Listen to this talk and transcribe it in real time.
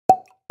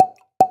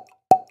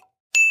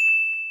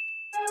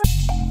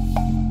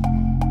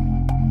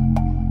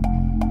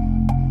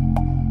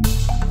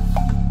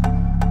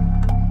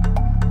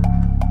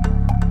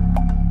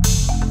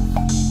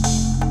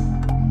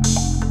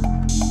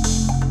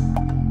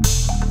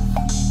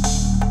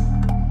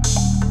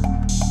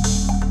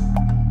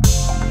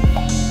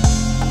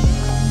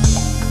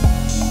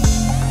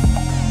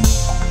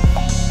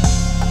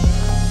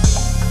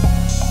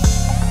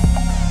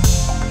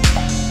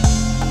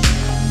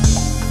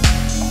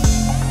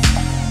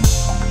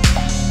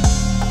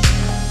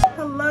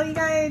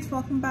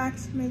welcome back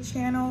to my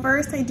channel.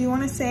 First, I do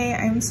want to say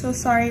I'm so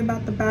sorry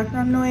about the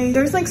background noise.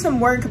 There's like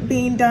some work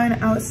being done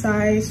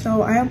outside,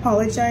 so I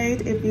apologize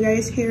if you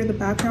guys hear the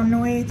background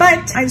noise.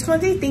 But I just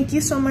want to say thank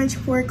you so much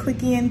for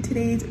clicking in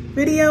today's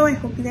video. I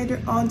hope you guys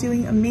are all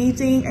doing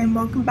amazing, and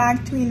welcome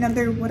back to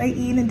another What I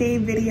Eat in a Day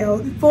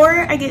video. Before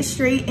I get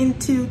straight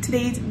into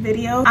today's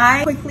video,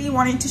 I quickly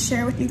wanted to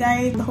share with you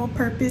guys the whole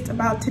purpose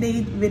about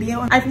today's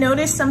video. I've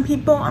noticed some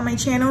people on my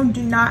channel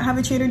do not have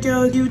a Trader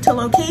Joe's due to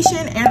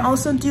location and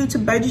also due to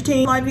budgeting.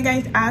 A lot of you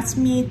guys asked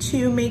me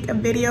to make a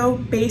video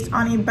based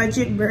on a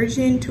budget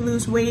version to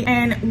lose weight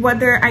and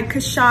whether I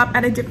could shop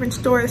at a different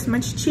store that's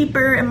much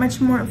cheaper and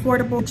much more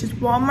affordable, which is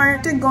Walmart.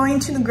 After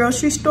going to the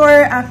grocery store,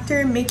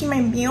 after making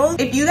my meals,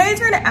 if you guys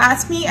were to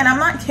ask me, and I'm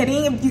not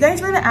kidding, if you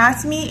guys were to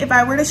ask me if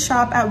I were to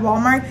shop at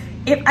Walmart,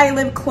 if I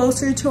live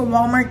closer to a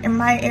Walmart in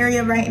my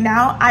area right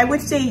now, I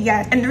would say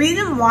yes. And the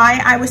reason why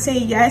I would say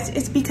yes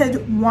is because,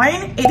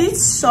 one, it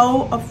is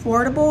so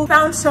affordable. I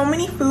found so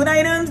many food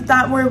items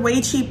that were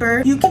way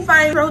cheaper. You can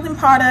find frozen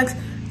products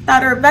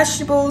that are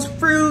vegetables,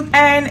 fruit,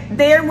 and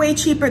they're way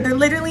cheaper. They're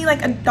literally like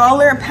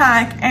 $1 a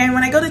pack. And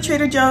when I go to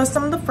Trader Joe's,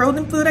 some of the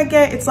frozen food I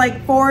get, it's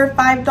like $4 or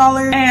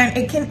 $5, and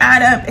it can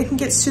add up. It can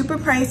get super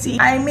pricey.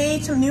 I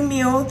made some new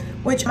meals,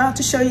 which I'm about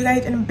to show you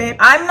guys in a bit.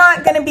 I'm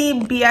not gonna be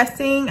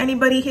BSing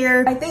anybody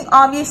here. I think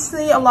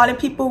obviously a lot of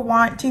people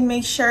want to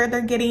make sure they're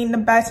getting the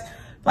best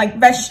like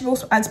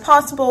vegetables as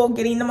possible,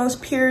 getting the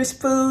most purest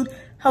food,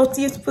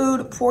 healthiest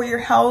food for your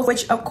health,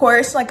 which of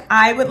course, like,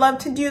 I would love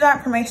to do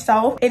that for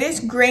myself. It is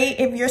great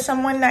if you're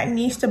someone that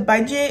needs to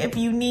budget, if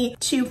you need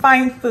to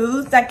find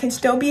foods that can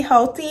still be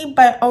healthy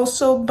but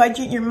also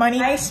budget your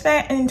money. I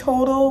spent in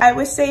total, I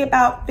would say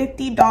about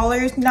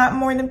 $50, not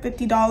more than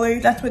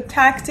 $50. That's with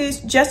taxes.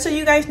 Just so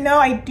you guys know,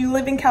 I do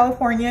live in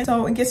California,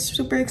 so it gets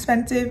super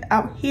expensive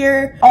out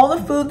here. All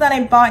the food that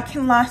I bought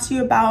can last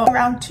you about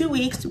around 2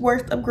 weeks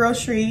worth of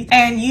groceries,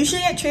 and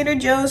usually at Trader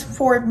Joe's,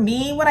 for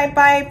me, what I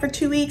buy for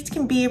 2 weeks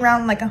can be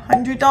around like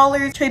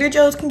 $100. Trader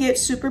Joe's can get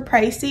super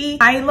pricey.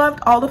 I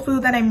loved all the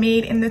food that I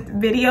made in this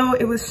video.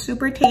 It was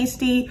super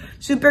tasty,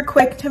 super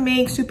quick to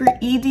make, super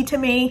easy to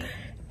make.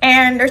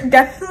 And there's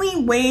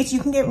definitely ways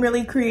you can get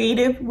really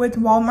creative with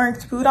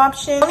Walmart's food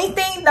options. The only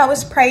thing that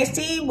was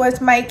pricey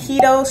was my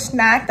keto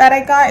snack that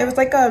I got. It was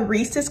like a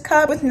Reese's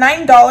cup. It was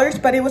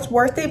 $9, but it was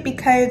worth it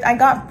because I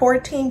got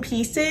 14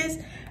 pieces.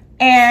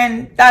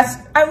 And that's,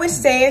 I would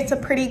say it's a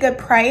pretty good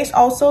price.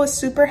 Also, it's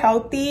super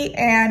healthy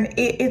and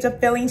it is a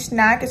filling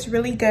snack. It's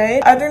really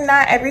good. Other than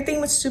that,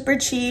 everything was super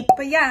cheap.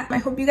 But yeah, I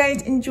hope you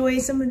guys enjoy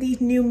some of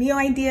these new meal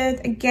ideas.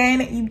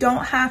 Again, you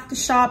don't have to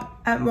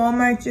shop at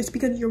Walmart just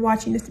because you're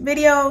watching this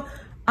video.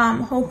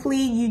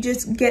 Hopefully you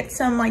just get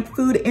some like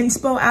food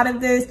inspo out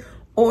of this,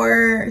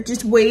 or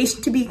just ways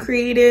to be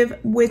creative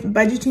with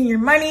budgeting your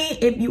money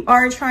if you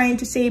are trying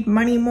to save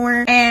money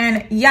more.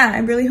 And yeah, I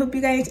really hope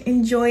you guys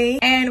enjoy,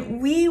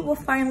 and we will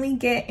finally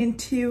get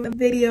into the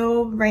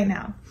video right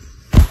now.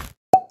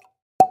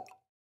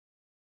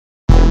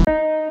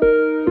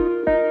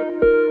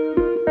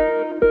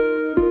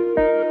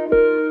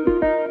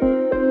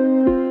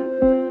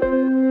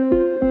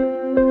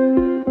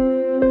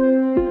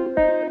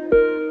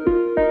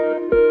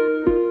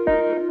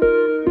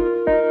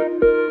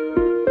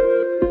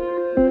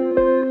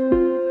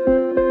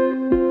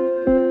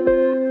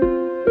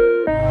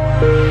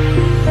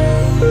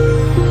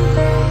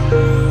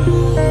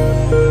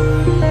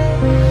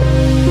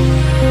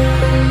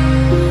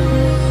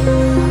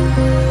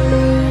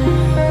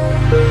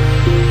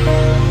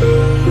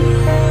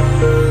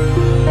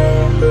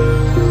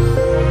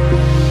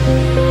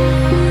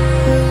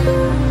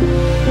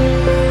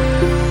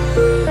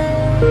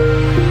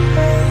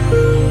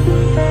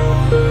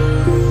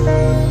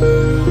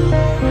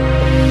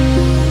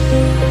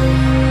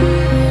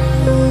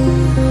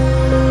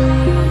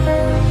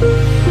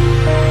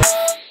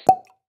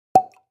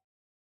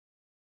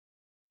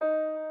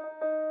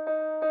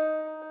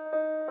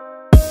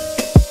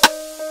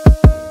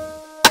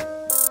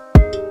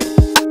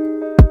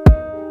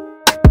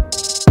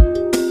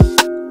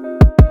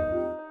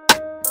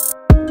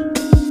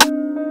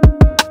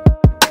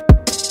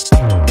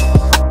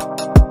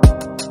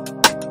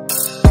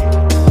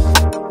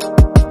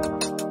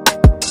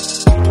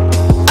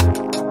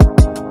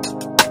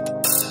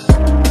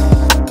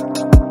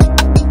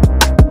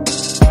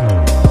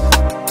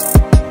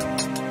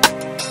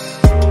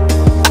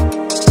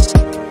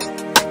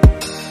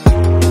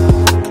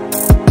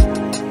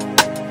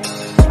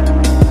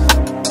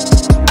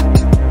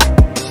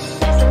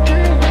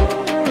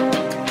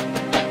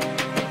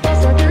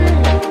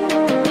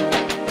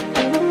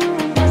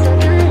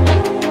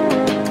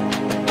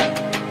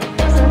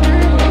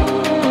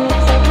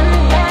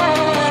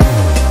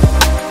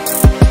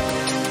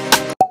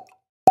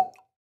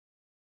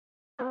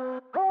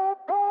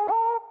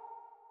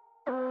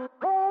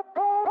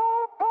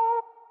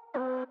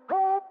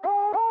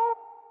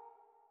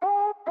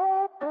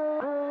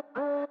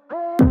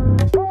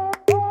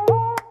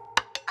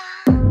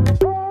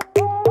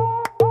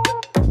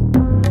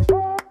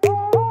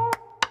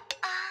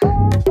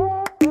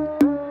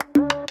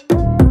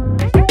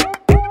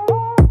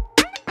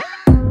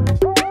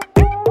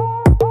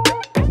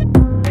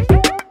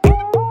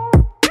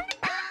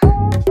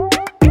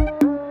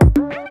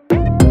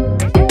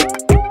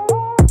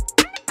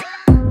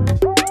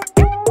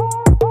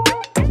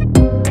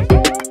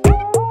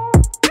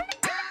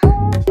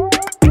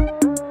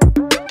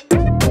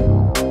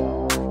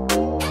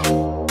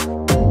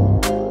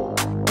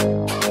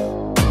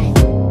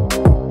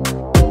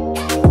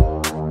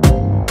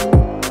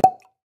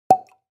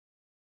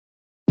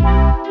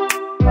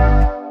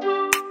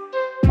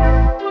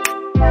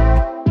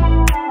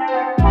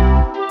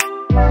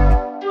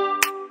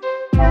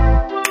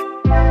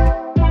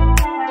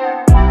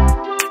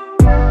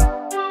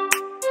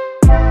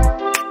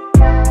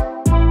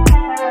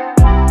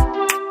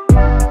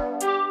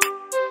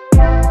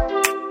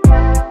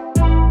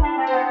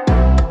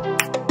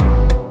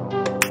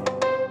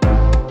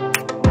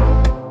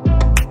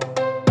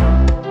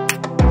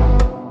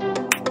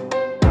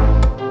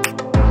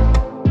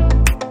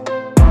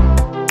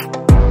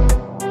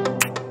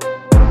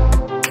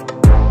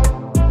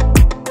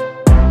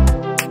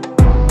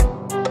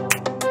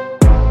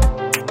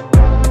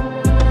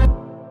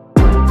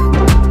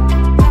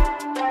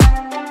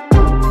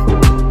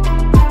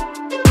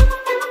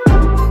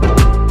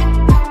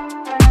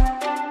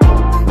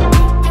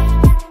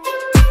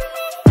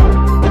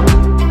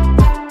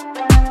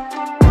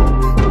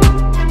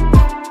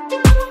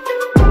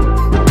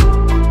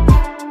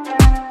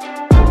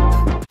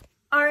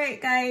 Alright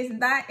guys,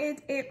 that is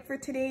it for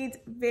today's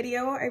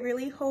video. I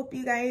really hope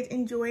you guys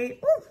enjoyed.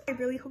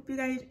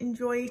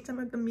 Some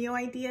of the meal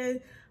ideas.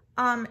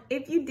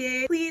 If you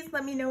did, please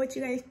let me know what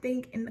you guys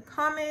think in the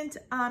comments.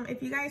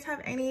 If you guys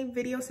have any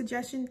video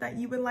suggestions that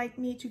you would like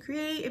me to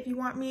create, if you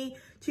want me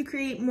to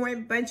create more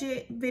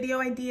budget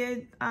video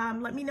ideas,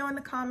 let me know in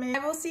the comments.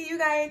 I will see you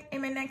guys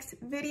in my next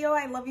video.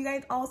 I love you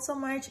guys all so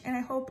much, and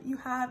I hope you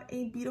have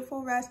a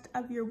beautiful rest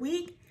of your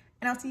week,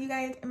 and I'll see you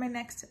guys in my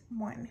next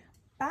one.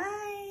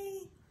 Bye.